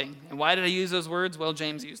loving. And why did I use those words? Well,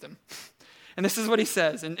 James used them. And this is what he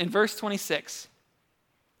says in verse 26.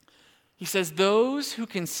 He says, those who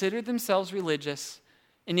consider themselves religious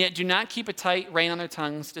and yet do not keep a tight rein on their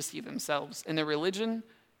tongues deceive themselves, and their religion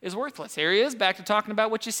is worthless. Here he is, back to talking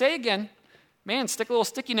about what you say again. Man, stick a little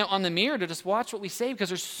sticky note on the mirror to just watch what we say because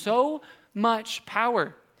there's so much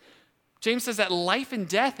power. James says that life and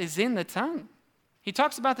death is in the tongue. He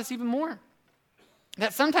talks about this even more.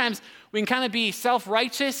 That sometimes we can kind of be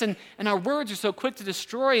self-righteous and our words are so quick to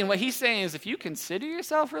destroy. And what he's saying is if you consider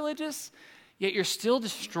yourself religious, yet you're still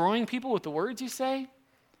destroying people with the words you say,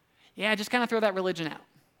 yeah, just kind of throw that religion out.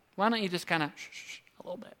 Why don't you just kind of shh a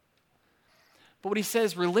little bit? But what he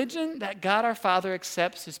says, religion that God our Father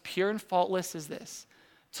accepts as pure and faultless is this: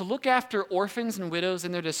 to look after orphans and widows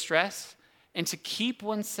in their distress and to keep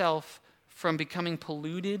oneself from becoming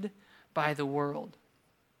polluted by the world.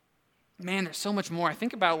 Man, there's so much more. I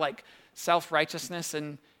think about like self-righteousness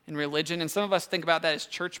and religion, and some of us think about that as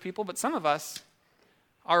church people, but some of us,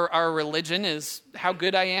 our religion is how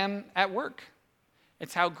good I am at work.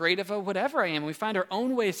 It's how great of a whatever I am. We find our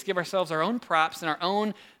own ways to give ourselves our own props and our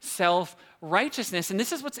own self-righteousness. And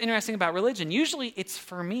this is what's interesting about religion. Usually it's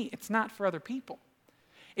for me. It's not for other people.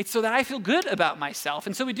 It's so that I feel good about myself.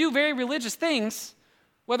 And so we do very religious things,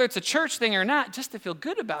 whether it's a church thing or not, just to feel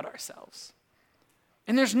good about ourselves.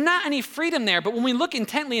 And there's not any freedom there. But when we look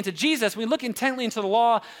intently into Jesus, we look intently into the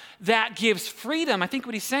law that gives freedom. I think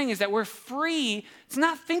what he's saying is that we're free to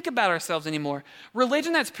not think about ourselves anymore.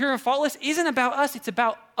 Religion that's pure and faultless isn't about us. It's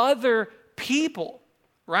about other people,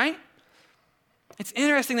 right? It's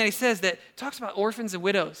interesting that he says that, talks about orphans and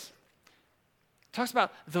widows. Talks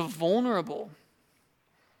about the vulnerable.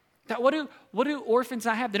 That what do orphans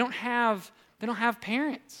not have? They don't have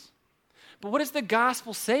parents. But what does the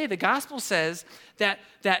gospel say? The gospel says that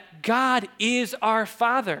God is our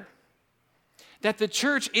Father. That the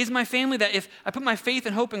church is my family. That if I put my faith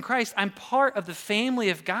and hope in Christ, I'm part of the family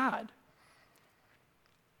of God.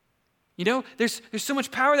 You know, there's so much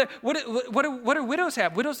power there. What do widows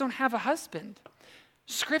have? Widows don't have a husband.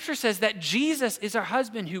 Scripture says that Jesus is our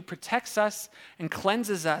husband who protects us and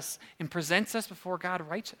cleanses us and presents us before God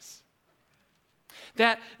righteous.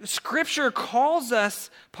 That Scripture calls us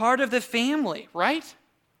part of the family, right?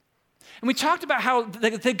 And we talked about how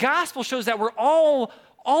the gospel shows that we're all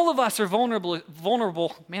of us are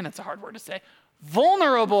vulnerable, man, that's a hard word to say,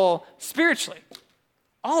 vulnerable spiritually.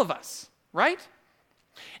 All of us, right?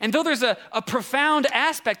 And though there's a profound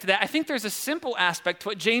aspect to that, I think there's a simple aspect to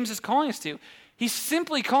what James is calling us to. He's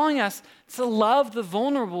simply calling us to love the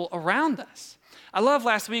vulnerable around us. I love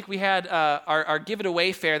last week we had our Give It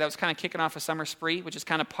Away fair that was kind of kicking off a summer spree, which is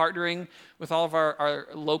kind of partnering with all of our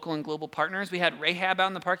local and global partners. We had Rahab out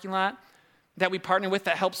in the parking lot that we partner with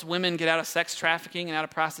that helps women get out of sex trafficking and out of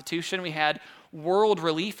prostitution. We had World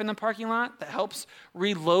Relief in the parking lot that helps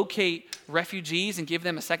relocate refugees and give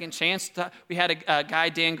them a second chance. We had a guy,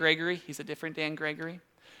 Dan Gregory, he's a different Dan Gregory,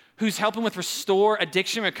 who's helping with restore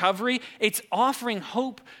addiction recovery. It's offering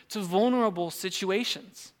hope to vulnerable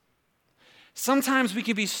situations. Sometimes we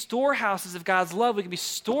can be storehouses of God's love. We can be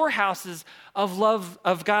storehouses of love,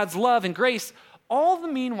 of God's love and grace. All the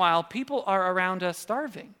meanwhile, people are around us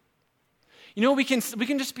starving. You know, we can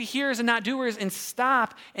just be hearers and not doers and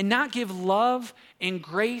stop and not give love and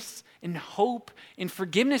grace and hope and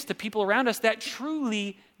forgiveness to people around us that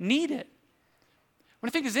truly need it. What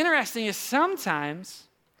I think is interesting is sometimes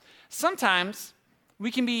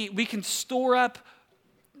we can store up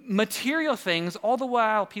material things all the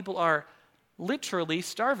while people are literally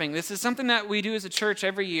starving. This is something that we do as a church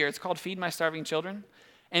every year. It's called Feed My Starving Children.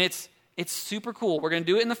 And it's super cool. We're going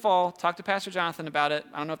to do it in the fall. Talk to Pastor Jonathan about it.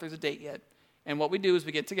 I don't know if there's a date yet. And what we do is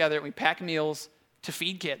we get together and we pack meals to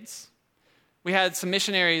feed kids. We had some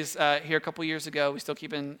missionaries here a couple years ago. We still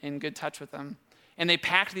keep in good touch with them. And they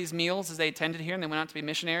packed these meals as they attended here, and they went out to be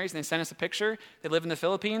missionaries, and they sent us a picture. They live in the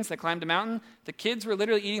Philippines. They climbed a mountain. The kids were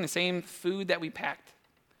literally eating the same food that we packed.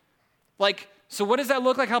 So what does that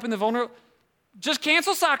look like helping the vulnerable? Just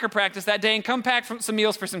cancel soccer practice that day and come pack some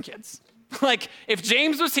meals for some kids. If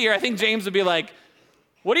James was here, I think James would be like,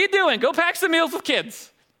 what are you doing? Go pack some meals with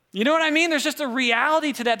kids. You know what I mean? There's just a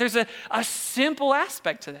reality to that. There's a simple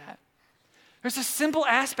aspect to that. There's a simple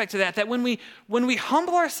aspect to that when we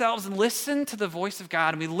humble ourselves and listen to the voice of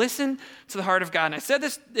God and we listen to the heart of God. And I said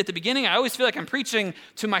this at the beginning, I always feel like I'm preaching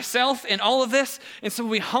to myself in all of this. And so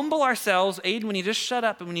when we humble ourselves, Aiden, when you just shut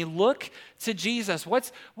up and when you look to Jesus,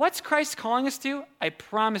 what's Christ calling us to? I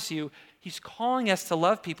promise you, he's calling us to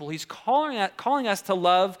love people. He's calling us to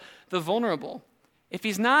love the vulnerable. If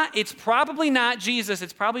he's not, it's probably not Jesus.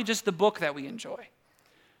 It's probably just the book that we enjoy.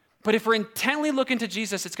 But if we're intently looking to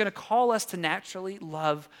Jesus, it's going to call us to naturally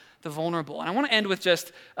love the vulnerable. And I want to end with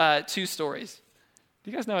just 2 stories.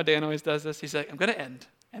 Do you guys know how Dan always does this? He's like, I'm going to end.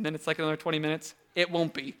 And then it's like another 20 minutes. It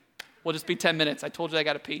won't be. We'll just be 10 minutes. I told you I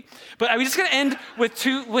got to pee. But I'm just going to end with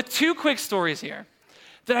two quick stories here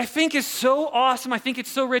that I think is so awesome. I think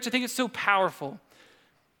it's so rich. I think it's so powerful.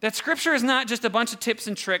 That Scripture is not just a bunch of tips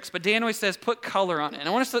and tricks, but Dan always says put color on it. And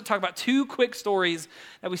I want us to talk about 2 quick stories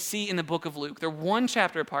that we see in the book of Luke. They're one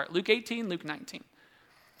chapter apart, Luke 18, Luke 19.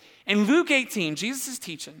 In Luke 18, Jesus is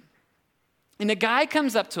teaching, and a guy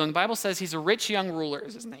comes up to him. The Bible says he's a rich young ruler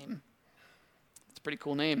is his name. It's a pretty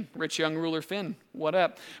cool name, rich young ruler Finn. What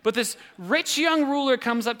up? But this rich young ruler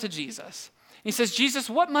comes up to Jesus. And he says, Jesus,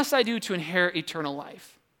 what must I do to inherit eternal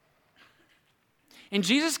life? And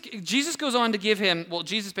Jesus goes on to give him,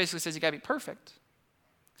 Jesus basically says you got to be perfect.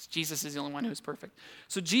 Jesus is the only one who's perfect.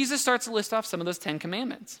 So Jesus starts to list off some of those 10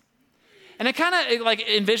 commandments. And I kind of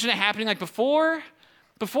envision it happening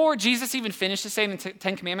before Jesus even finishes saying the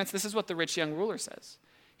 10 commandments, this is what the rich young ruler says.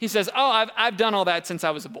 He says, I've done all that since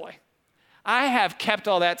I was a boy. I have kept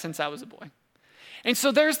all that since I was a boy. And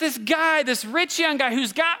so there's this guy, this rich young guy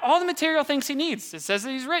who's got all the material things he needs. It says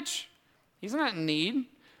that he's rich. He's not in need.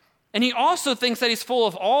 And he also thinks that he's full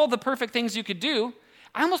of all the perfect things you could do.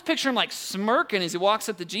 I almost picture him smirking as he walks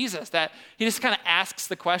up to Jesus, that he just kind of asks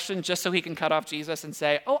the question just so he can cut off Jesus and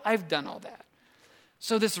say, I've done all that.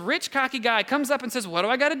 So this rich, cocky guy comes up and says, what do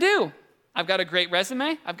I got to do? I've got a great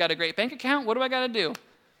resume. I've got a great bank account. What do I got to do?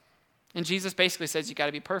 And Jesus basically says, you got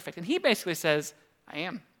to be perfect. And he basically says, I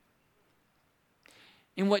am.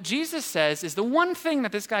 And what Jesus says is the one thing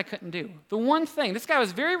that this guy couldn't do. The one thing. This guy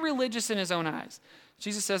was very religious in his own eyes.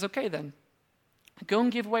 Jesus says, okay then, go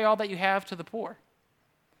and give away all that you have to the poor.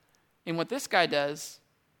 And what this guy does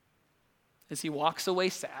is he walks away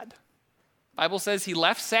sad. The Bible says he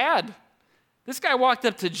left sad. This guy walked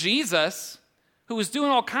up to Jesus, who was doing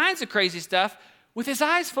all kinds of crazy stuff, with his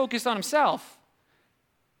eyes focused on himself.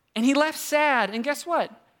 And he left sad. And guess what?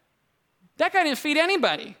 That guy didn't feed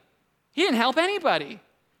anybody. He didn't help anybody.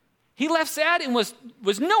 He left sad and was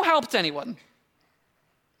no help to anyone.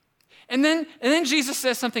 And then Jesus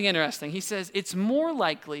says something interesting. He says, it's more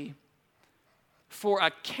likely for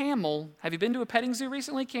a camel, have you been to a petting zoo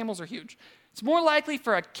recently? Camels are huge. It's more likely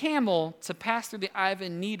for a camel to pass through the eye of a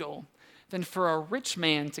needle than for a rich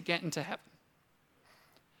man to get into heaven.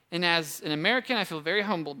 And as an American, I feel very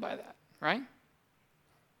humbled by that, right?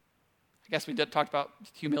 I guess we talked about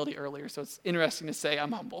humility earlier, so it's interesting to say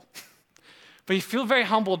I'm humble. But you feel very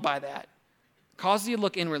humbled by that. It causes you to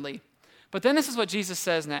look inwardly. But then this is what Jesus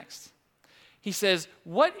says next. He says,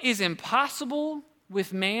 what is impossible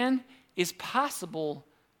with man is possible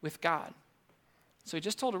with God. So he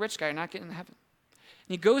just told a rich guy, you're not getting to heaven.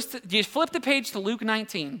 And he goes to, you flip the page to Luke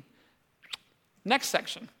 19. Next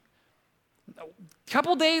section. A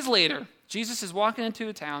couple days later, Jesus is walking into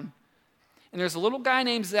a town, and there's a little guy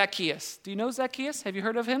named Zacchaeus. Do you know Zacchaeus? Have you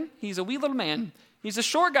heard of him? He's a wee little man. He's a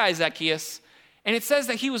short guy, Zacchaeus. And it says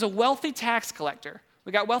that he was a wealthy tax collector.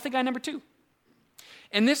 We got wealthy guy number 2.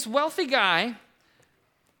 And this wealthy guy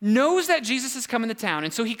knows that Jesus is coming to town,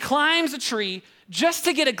 and so he climbs a tree just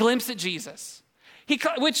to get a glimpse at Jesus.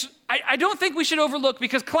 Which I don't think we should overlook,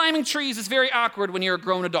 because climbing trees is very awkward when you're a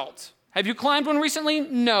grown adult. Have you climbed one recently?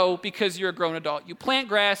 No, because you're a grown adult. You plant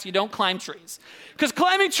grass, you don't climb trees. Because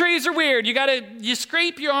climbing trees are weird. You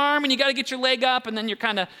scrape your arm and you got to get your leg up, and then you're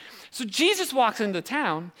kind of... So Jesus walks into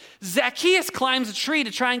town. Zacchaeus climbs a tree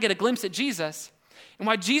to try and get a glimpse at Jesus. And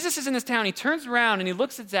while Jesus is in this town, he turns around and he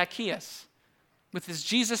looks at Zacchaeus with his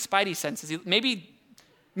Jesus spidey senses.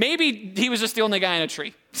 Maybe he was just the only guy in a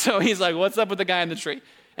tree. So he's like, what's up with the guy in the tree?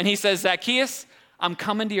 And he says, Zacchaeus, I'm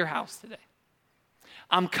coming to your house today.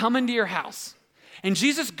 I'm coming to your house. And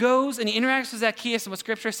Jesus goes and he interacts with Zacchaeus, and what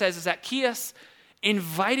Scripture says is Zacchaeus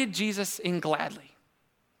invited Jesus in gladly.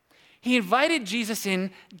 He invited Jesus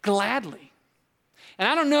in gladly. And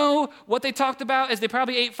I don't know what they talked about, as they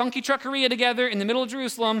probably ate funky truckeria together in the middle of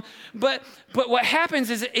Jerusalem, but what happens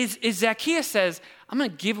is Zacchaeus says, I'm going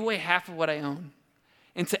to give away half of what I own.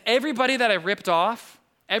 And to everybody that I ripped off,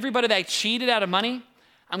 everybody that I cheated out of money,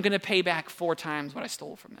 I'm going to pay back 4 times what I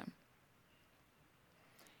stole from them.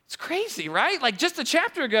 It's crazy, right? Like just a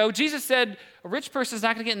chapter ago, Jesus said a rich person is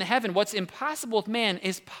not going to get into heaven. What's impossible with man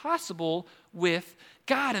is possible with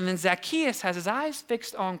God. And then Zacchaeus has his eyes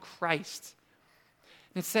fixed on Christ.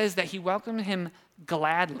 And it says that he welcomed him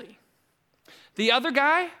gladly. The other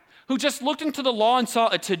guy who just looked into the law and saw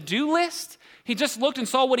a to-do list, he just looked and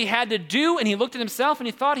saw what he had to do, and he looked at himself and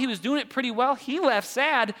he thought he was doing it pretty well. He left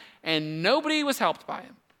sad, and nobody was helped by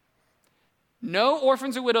him. No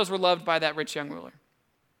orphans or widows were loved by that rich young ruler.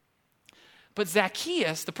 But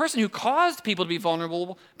Zacchaeus, the person who caused people to be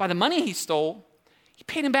vulnerable by the money he stole, he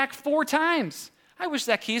paid him back 4 times. I wish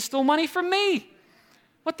Zacchaeus stole money from me.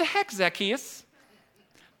 What the heck, Zacchaeus?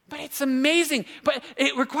 But it's amazing. But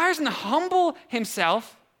it requires him to humble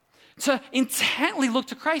himself, to intently look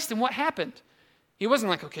to Christ. And what happened? He wasn't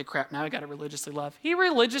like, okay, crap, now I got to religiously love. He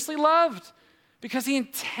religiously loved because he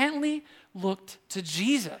intently looked to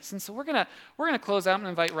Jesus. And so we're gonna close out and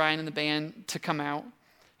invite Ryan and the band to come out.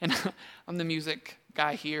 And I'm the music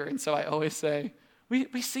guy here, and so I always say,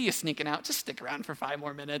 we see you sneaking out. Just stick around for 5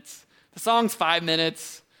 more minutes. The song's 5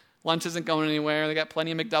 minutes. Lunch isn't going anywhere. They got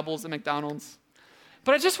plenty of McDoubles at McDonald's.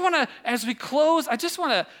 But I just want to, as we close, I just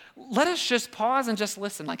want to let us just pause and just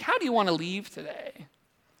listen. Like, how do you want to leave today?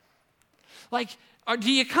 Like,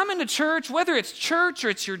 do you come into church, whether it's church or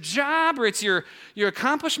it's your job or it's your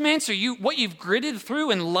accomplishments or what you've gritted through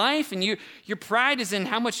in life, and your pride is in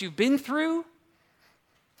how much you've been through?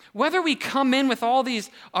 Whether we come in with all these,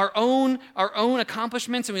 our own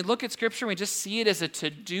accomplishments, and we look at Scripture and we just see it as a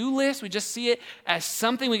to-do list, we just see it as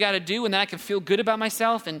something we got to do, and then I can feel good about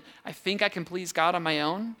myself and I think I can please God on my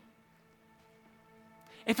own.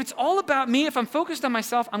 If it's all about me, if I'm focused on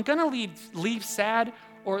myself, I'm going to leave sad,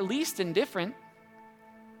 or at least indifferent.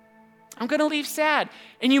 I'm going to leave sad.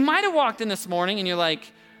 And you might have walked in this morning and you're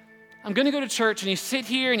like, I'm going to go to church, and you sit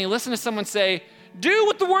here and you listen to someone say, do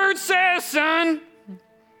what the word says, son.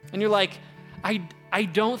 And you're like, I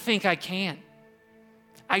don't think I can.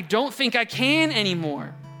 I don't think I can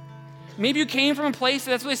anymore. Maybe you came from a place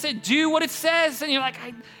that's what they said, do what it says. And you're like,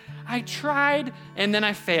 I tried and then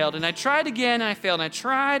I failed. And I tried again and I failed. And I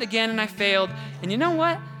tried again and I failed. And you know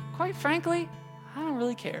what? Quite frankly, I don't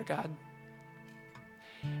really care, God.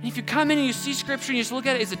 And if you come in and you see Scripture and you just look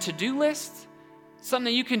at it as a to-do list, something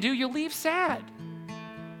that you can do, you'll leave sad.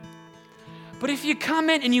 But if you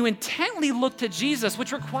come in and you intently look to Jesus,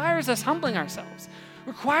 which requires us humbling ourselves,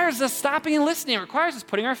 requires us stopping and listening, requires us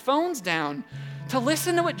putting our phones down to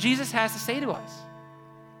listen to what Jesus has to say to us,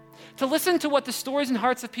 to listen to what the stories and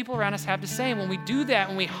hearts of people around us have to say. And when we do that,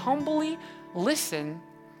 when we humbly listen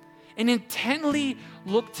and intently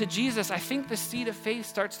look to Jesus, I think the seed of faith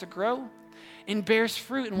starts to grow and bears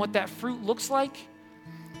fruit. And what that fruit looks like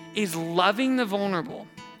is loving the vulnerable.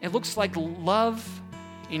 It looks like love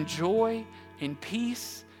and joy and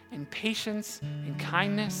peace and patience and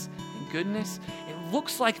kindness and goodness. It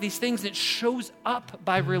looks like these things that shows up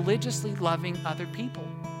by religiously loving other people.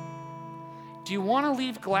 Do you want to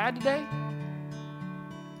leave glad today?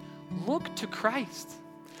 Look to Christ.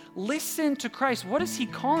 Listen to Christ. What is he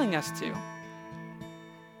calling us to?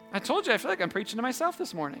 I told you, I feel like I'm preaching to myself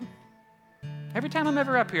this morning. Every time I'm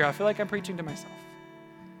ever up here, I feel like I'm preaching to myself.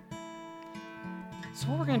 So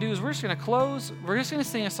what we're going to do is we're just going to close. We're just going to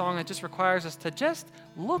sing a song that just requires us to just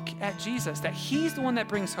look at Jesus, that he's the one that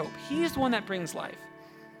brings hope. He's the one that brings life.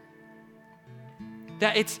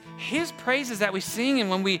 That it's his praises that we sing, and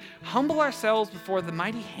when we humble ourselves before the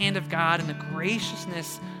mighty hand of God and the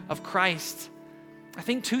graciousness of Christ, I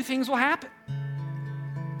think two things will happen.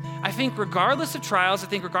 I think regardless of trials, I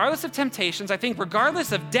think regardless of temptations, I think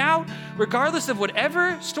regardless of doubt, regardless of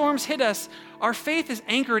whatever storms hit us, our faith is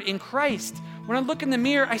anchored in Christ. When I look in the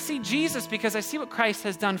mirror, I see Jesus because I see what Christ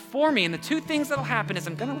has done for me. And the two things that will happen is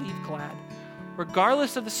I'm going to leave glad.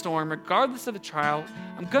 Regardless of the storm, regardless of the trial,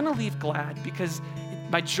 I'm going to leave glad because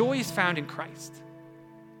my joy is found in Christ.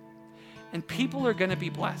 And people are going to be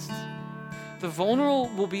blessed. The vulnerable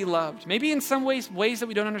will be loved, maybe in some ways that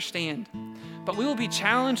we don't understand. But we will be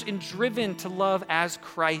challenged and driven to love as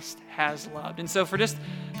Christ has loved. And so for just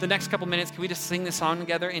the next couple minutes, can we just sing this song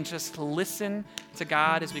together and just listen to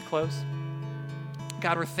God as we close?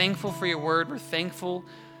 God, we're thankful for your word. We're thankful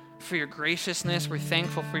for your graciousness. We're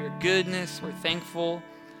thankful for your goodness. We're thankful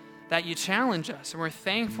that you challenge us. And we're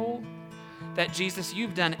thankful that, Jesus,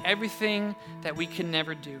 you've done everything that we can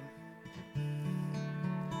never do.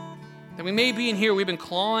 That we may be in here, we've been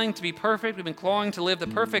clawing to be perfect. We've been clawing to live the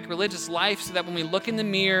perfect religious life so that when we look in the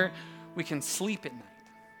mirror, we can sleep at night.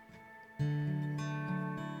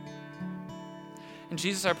 And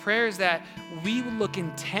Jesus, our prayer is that we would look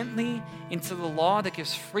intently into the law that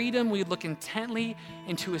gives freedom. We would look intently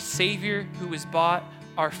into a Savior who has bought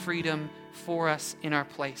our freedom for us in our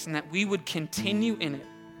place, and that we would continue in it.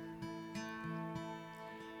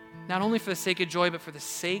 Not only for the sake of joy, but for the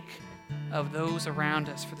sake of those around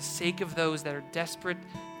us, for the sake of those that are desperate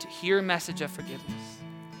to hear a message of forgiveness,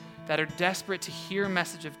 that are desperate to hear a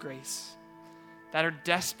message of grace, that are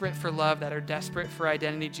desperate for love, that are desperate for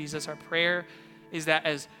identity. Jesus, our prayer is that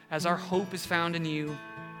as our hope is found in you,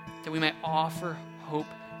 that we might offer hope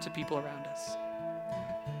to people around us.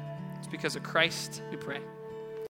 It's because of Christ we pray.